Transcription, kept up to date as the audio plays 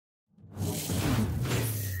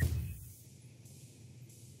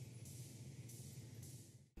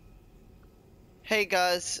Hey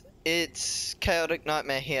guys, it's Chaotic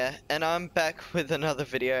Nightmare here, and I'm back with another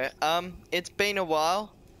video. It's been a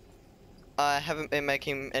while. I haven't been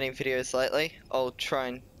making any videos lately. I'll try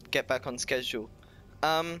and get back on schedule.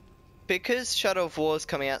 Because Shadow of War is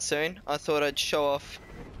coming out soon, I thought I'd show off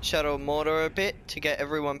Shadow of Mordor a bit to get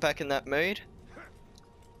everyone back in that mood.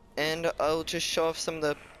 And I'll just show off some of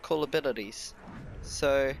the cool abilities.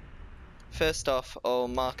 So, first off, I'll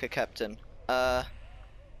mark a captain.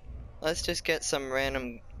 Let's just get some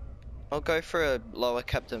random... I'll go for a lower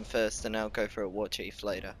captain first, and I'll go for a war chief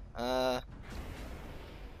later.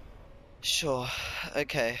 Sure.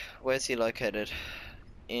 Okay, where's he located?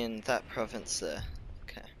 In that province there.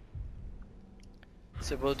 Okay.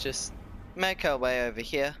 So we'll just make our way over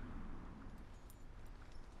here.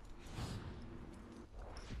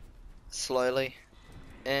 Slowly.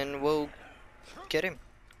 And we'll get him,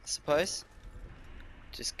 I suppose.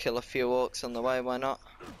 Just kill a few orcs on the way, why not?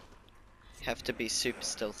 Have to be super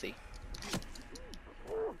stealthy.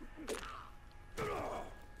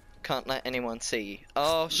 Can't let anyone see you.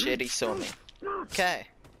 Oh shit, he saw me. Okay.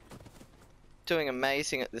 Doing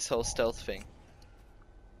amazing at this whole stealth thing.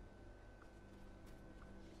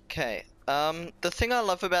 Okay. The thing I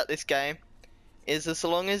love about this game is as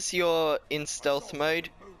long as you're in stealth mode,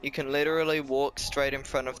 you can literally walk straight in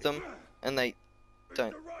front of them and they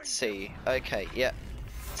don't see you. Okay, yeah.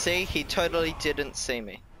 See, he totally didn't see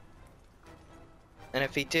me. And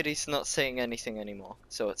if he did, he's not seeing anything anymore,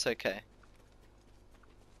 so it's okay.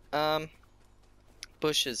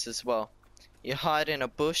 Bushes as well. You hide in a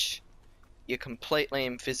bush, you're completely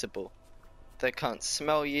invisible. They can't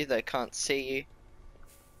smell you, they can't see you.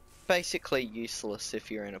 Basically useless if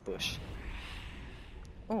you're in a bush.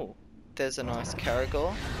 Oh, there's a nice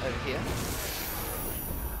Caragor over here.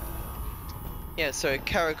 Yeah, so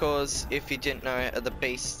Caragors, if you didn't know, are the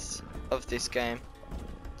beasts of this game.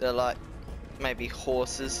 They're like maybe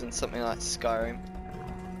horses in something like Skyrim.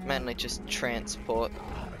 Mainly just transport.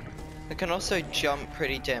 They can also jump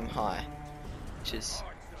pretty damn high, which is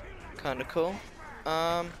kinda cool.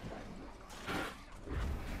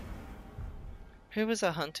 Who was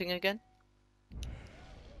I hunting again?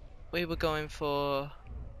 We were going for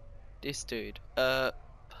this dude.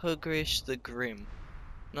 Pugrish the Grim.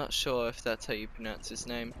 Not sure if that's how you pronounce his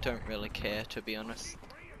name. Don't really care, to be honest.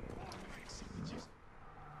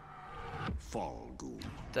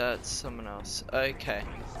 That's someone else. Okay.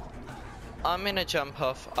 I'm gonna jump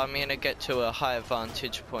off. I'm gonna get to a higher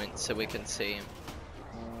vantage point so we can see him.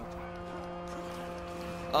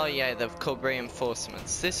 Oh yeah, they've called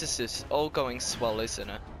reinforcements. This is just all going swell, isn't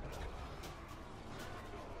it?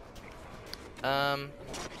 I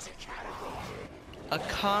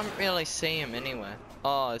can't really see him anywhere.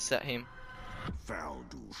 Oh, is that him?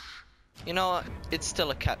 You know what? It's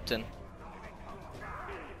still a captain.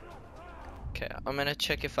 Okay, I'm gonna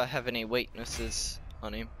check if I have any weaknesses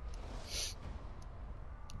on him.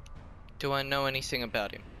 Do I know anything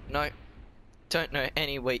about him? No. Don't know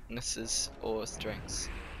any weaknesses or strengths.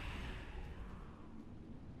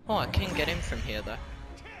 Oh, I can get him from here though.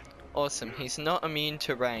 Awesome, he's not immune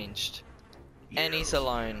to ranged. And he's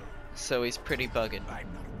alone, so he's pretty buggered.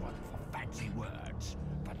 I'm not one for fancy words,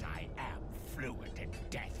 but I am fluent in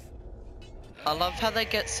death. I love how they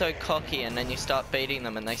get so cocky and then you start beating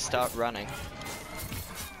them and they start running.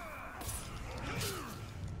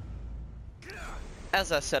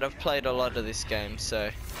 As I said, I've played a lot of this game,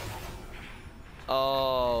 so...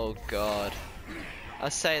 Oh god. I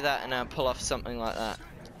say that and I pull off something like that.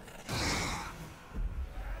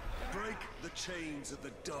 Break the chains of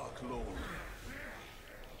the Dark Lord.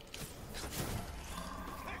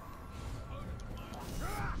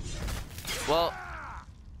 Well,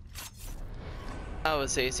 that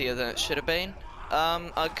was easier than it should have been.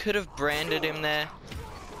 I could have branded him there,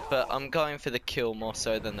 but I'm going for the kill more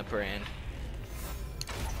so than the brand.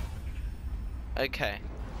 Okay,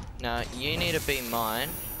 now you need to be mine,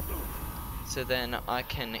 so then I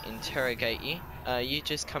can interrogate you. You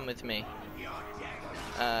just come with me.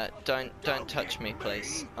 Don't touch me,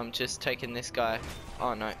 please. I'm just taking this guy.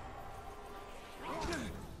 Oh no.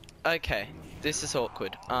 Okay, this is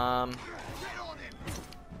awkward.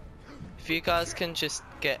 If you guys can just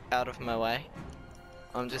get out of my way,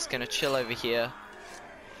 I'm just gonna chill over here,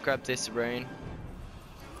 grab this rune.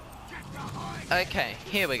 Okay,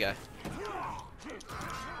 here we go.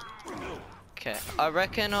 Okay, I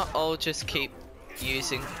reckon I'll just keep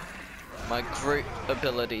using my group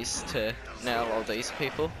abilities to nail all these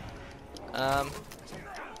people. I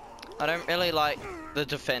don't really like the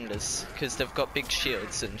defenders because they've got big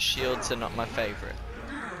shields and shields are not my favorite.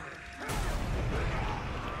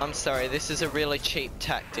 I'm sorry, this is a really cheap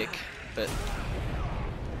tactic, but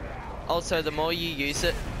Also, the more you use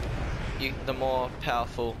it, the more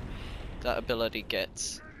powerful that ability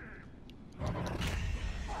gets. What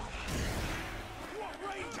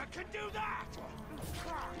ranger can do that?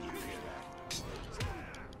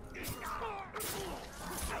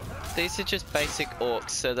 These are just basic orcs,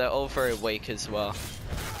 so they're all very weak as well.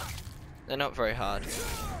 They're not very hard.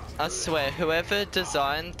 I swear, whoever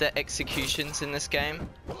designed the executions in this game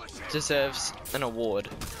deserves an award,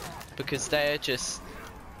 because they are just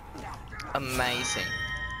amazing.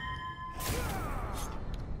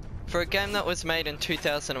 For a game that was made in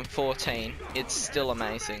 2014, it's still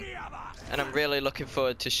amazing. And I'm really looking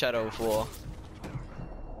forward to Shadow of War.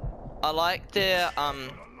 I like their,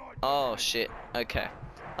 oh shit, okay.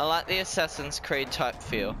 I like the Assassin's Creed type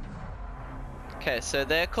feel. Okay, so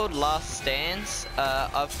they're called Last Stands.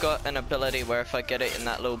 I've got an ability where if I get it in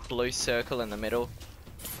that little blue circle in the middle,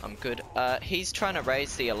 I'm good. He's trying to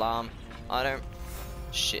raise the alarm. I don't...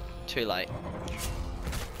 Shit, too late.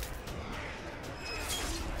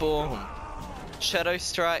 Boom. Shadow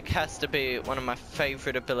Strike has to be one of my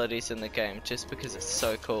favorite abilities in the game, just because it's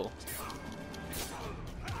so cool.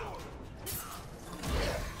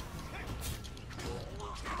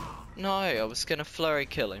 No, I was gonna flurry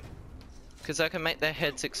kill him. Because I can make their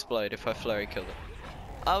heads explode if I flurry kill them.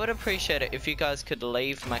 I would appreciate it if you guys could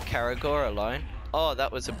leave my Karagor alone. Oh,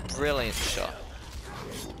 that was a brilliant shot.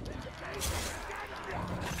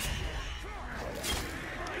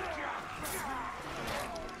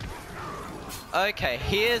 Okay,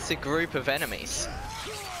 here's a group of enemies.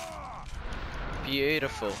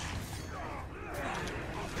 Beautiful.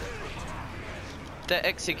 Their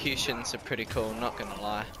executions are pretty cool, not gonna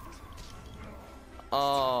lie.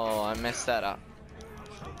 Oh, I messed that up.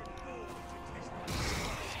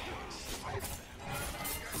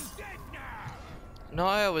 No,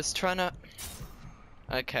 I was trying to...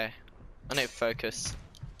 Okay, I need focus.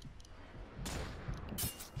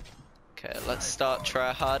 Okay, let's start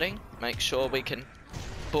try-harding. Make sure we can...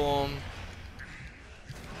 Boom.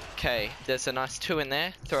 Okay, there's a nice 2 in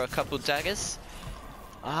there. Throw a couple daggers.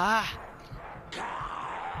 Ah!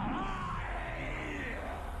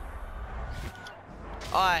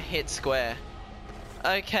 Oh, I hit square.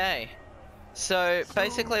 Okay. So,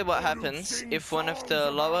 basically what happens, if one of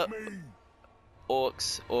the lower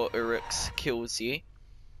orcs or uruks kills you,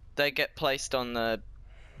 they get placed on the...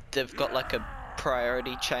 They've got like a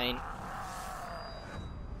priority chain.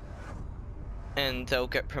 And they'll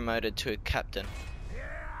get promoted to a captain.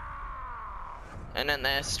 And then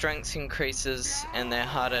their strength increases and they're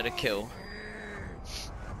harder to kill.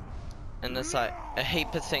 And there's like a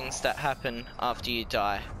heap of things that happen after you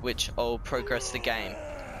die, which all progress the game.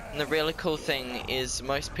 And the really cool thing is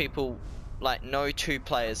most people, like no 2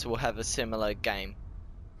 players will have a similar game.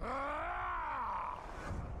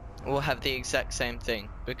 Will have the exact same thing,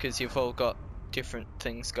 because you've all got different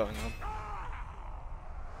things going on.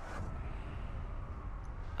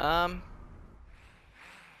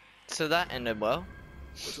 So that ended well.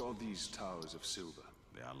 What are these towers of silver?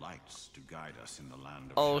 They are lights to guide us in the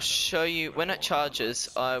land of I'll shadow. show you, when it charges,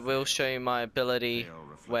 I will show you my ability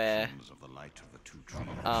where, Of the light of the 2 trees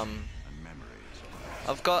and memories.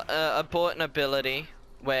 I've got, I bought an ability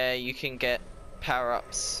where you can get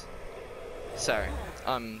power-ups. Sorry,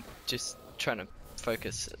 I'm just trying to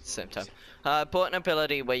focus at the same time. I bought an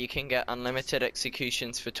ability where you can get unlimited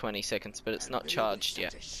executions for 20 seconds, but it's not charged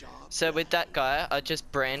yet. So with that guy, I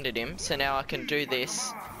just branded him, so now I can do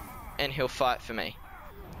this, and he'll fight for me.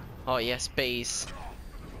 Oh yes, bees.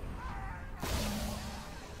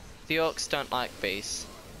 The orcs don't like bees.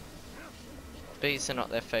 Bees are not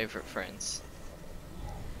their favourite friends.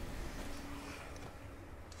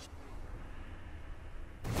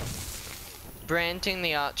 Branding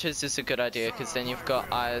the archers is a good idea, because then you've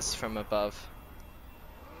got eyes from above.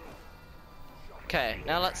 Okay,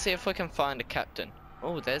 now let's see if we can find a captain.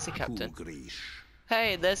 Oh, there's a captain.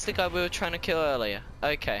 Hey, there's the guy we were trying to kill earlier.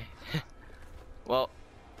 Okay. Well,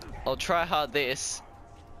 I'll try hard this.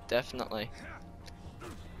 Definitely.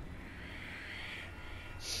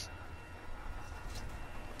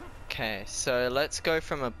 Okay, so let's go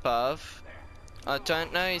from above. I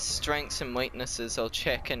don't know his strengths and weaknesses, I'll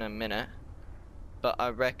check in a minute. But I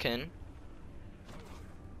reckon...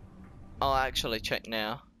 I'll actually check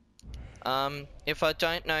now. If I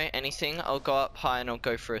don't know anything, I'll go up high and I'll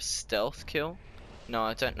go for a stealth kill. No,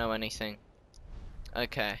 I don't know anything.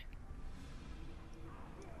 Okay.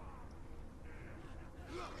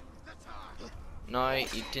 No,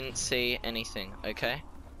 you didn't see anything, okay?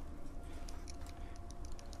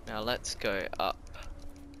 Now let's go up.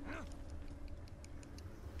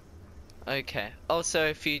 Okay. Also,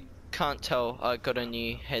 if you can't tell, I got a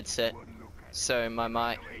new headset, so my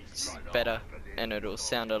mic better and it'll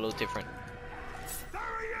sound a little different.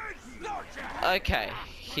 Okay,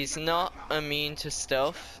 he's not immune to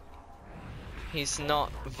stealth. He's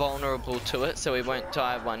not vulnerable to it, so he won't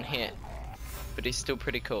die one hit. But he's still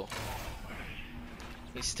pretty cool.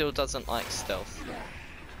 He still doesn't like stealth.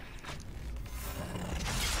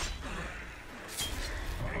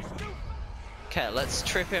 Okay, let's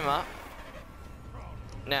trip him up.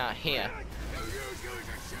 Now, here.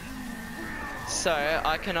 So,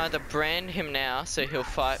 I can either brand him now, so he'll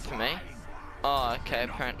fight for me. Oh, okay,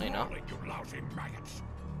 apparently not.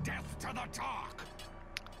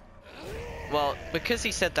 Well, because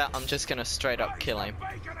he said that, I'm just gonna straight up kill him.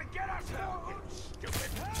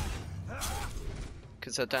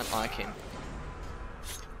 Because I don't like him.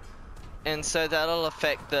 And so that'll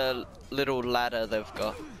affect the little ladder they've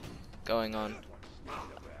got going on.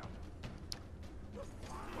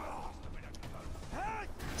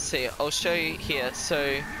 See, I'll show you here.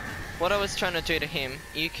 So, what I was trying to do to him,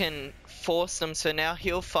 you can force them. So now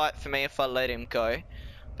he'll fight for me if I let him go.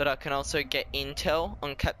 But I can also get intel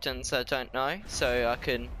on captains I don't know. So I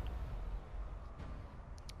can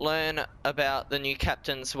learn about the new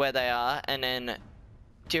captains, where they are, and then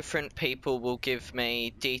different people will give me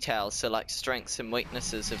details. So like strengths and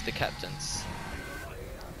weaknesses of the captains.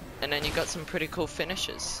 And then you got some pretty cool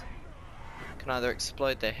finishes. Can either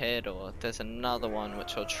explode their head, or there's another one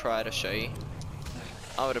which I'll try to show you.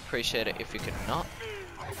 I would appreciate it if you could not.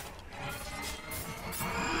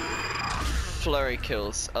 Flurry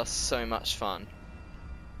kills are so much fun.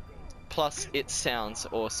 Plus it sounds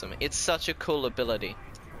awesome. It's such a cool ability.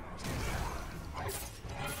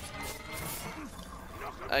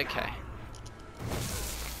 Okay.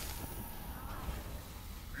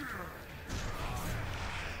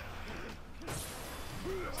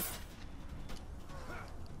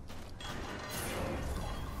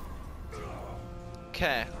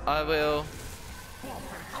 Okay, I will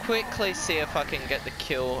quickly see if I can get the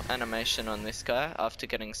kill animation on this guy after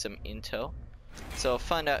getting some intel. So I'll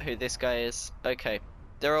find out who this guy is. Okay,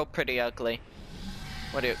 they're all pretty ugly.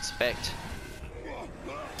 What do you expect?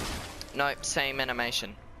 Nope, same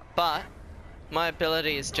animation. But my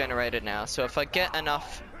ability is generated now, so if I get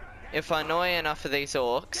enough, if I annoy enough of these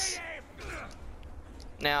orcs.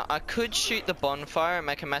 Now I could shoot the bonfire and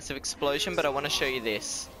make a massive explosion, but I want to show you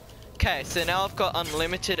this. Okay, so now I've got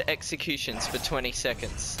unlimited executions for 20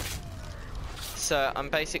 seconds. So I'm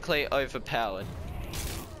basically overpowered.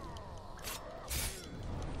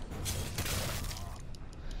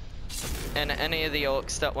 And any of the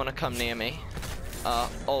orcs that want to come near me are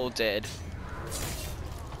all dead.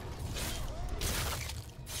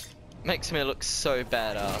 Makes me look so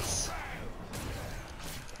badass.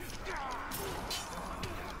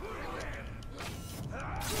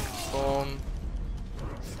 Boom.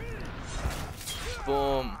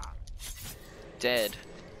 Boom. Dead.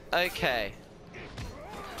 Okay.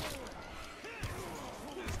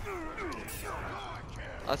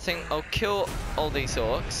 I think I'll kill all these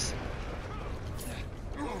orcs.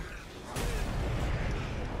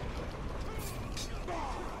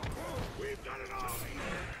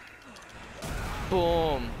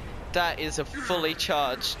 Boom. That is a fully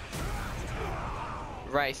charged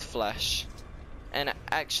Wraith Flash. And it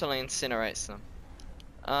actually incinerates them.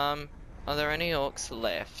 Are there any orcs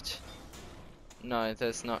left? No,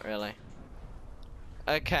 there's not really.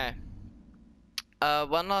 Okay.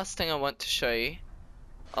 One last thing I want to show you.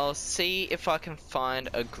 I'll see if I can find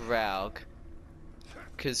a Graug.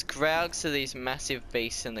 Because Graugs are these massive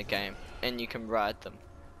beasts in the game, and you can ride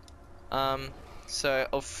them. So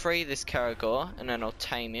I'll free this Karagor, and then I'll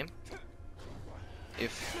tame him.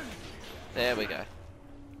 There we go.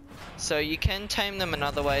 So you can tame them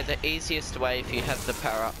another way. The easiest way, if you have the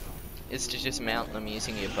power up, is to just mount them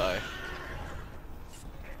using your bow.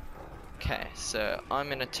 Okay, so I'm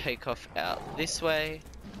gonna take off out this way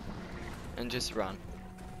and just run.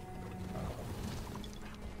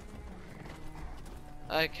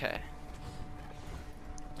 Okay.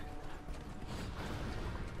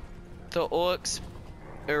 The Uruks,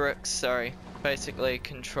 sorry, basically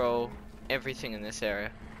control everything in this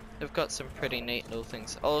area. They've got some pretty neat little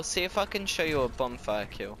things. I'll see if I can show you a bonfire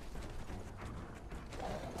kill.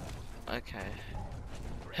 Okay.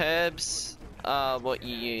 Herbs are what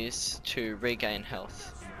you use to regain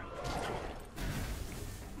health.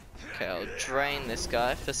 Okay, I'll drain this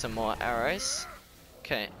guy for some more arrows.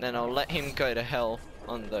 Okay, then I'll let him go to hell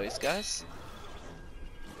on those guys.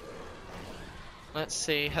 Let's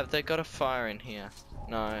see, have they got a fire in here?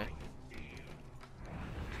 No.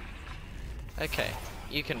 Okay,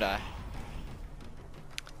 you can die.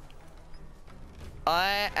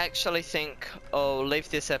 I actually think I'll leave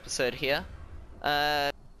this episode here.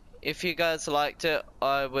 if you guys liked it,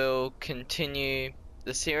 I will continue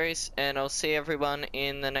the series, and I'll see everyone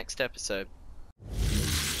in the next episode.